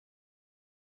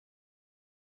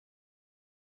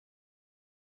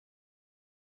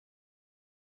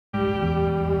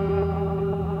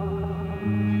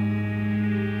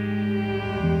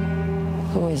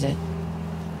is it?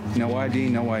 No ID,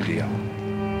 no idea.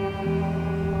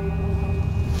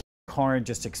 Karen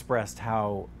just expressed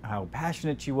how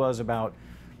passionate she was about,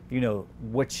 you know,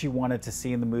 what she wanted to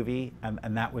see in the movie,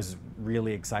 and that was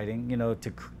really exciting, you know,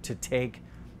 to take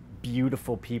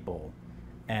beautiful people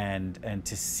and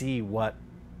to see what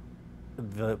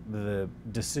the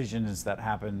decisions that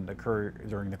occur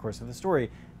during the course of the story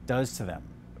does to them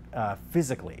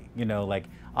physically, you know, like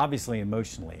obviously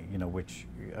emotionally, you know, which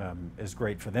is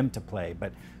great for them to play,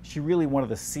 but she really wanted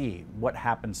to see what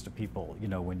happens to people, you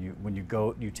know, when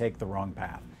you take the wrong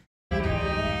path.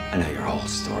 I know your whole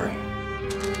story.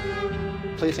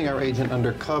 Placing our agent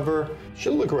undercover,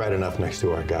 she'll look right enough next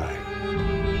to our guy.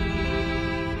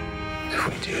 If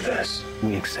we do this,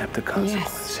 we accept the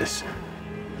consequences.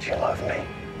 Do you love me?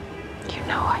 You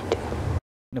know I do.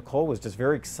 Nicole was just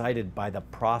very excited by the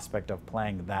prospect of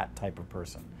playing that type of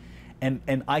person.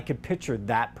 And I could picture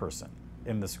that person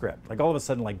in the script. Like all of a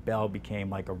sudden, like Belle became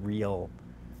like a real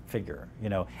figure, you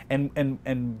know?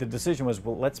 And the decision was,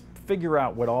 well, let's figure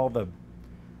out what all the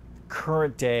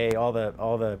current day, all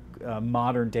the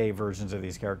modern day versions of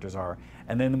these characters are,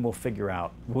 and then we'll figure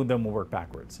out, then we'll work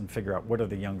backwards and figure out what are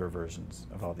the younger versions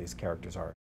of all these characters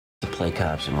are. To play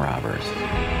cops and robbers.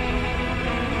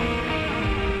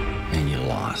 And you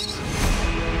lost.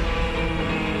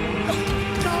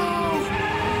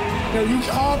 No, you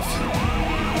cops!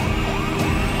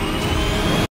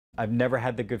 I've never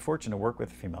had the good fortune to work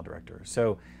with a female director,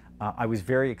 so I was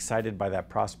very excited by that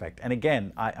prospect. And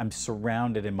again, I'm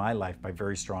surrounded in my life by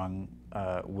very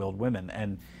strong-willed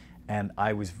women, and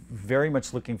I was very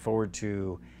much looking forward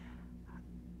to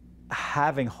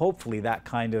having, hopefully, that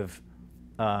kind of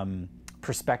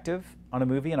perspective on a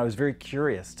movie, and I was very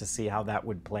curious to see how that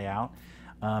would play out.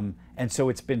 And so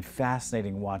it's been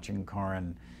fascinating watching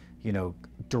Karen, you know,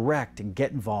 direct and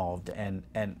get involved, and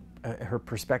her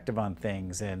perspective on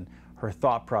things and her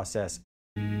thought process.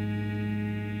 I'm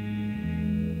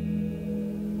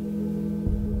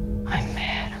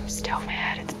mad. I'm still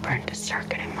mad. It's burned a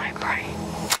circuit in my brain.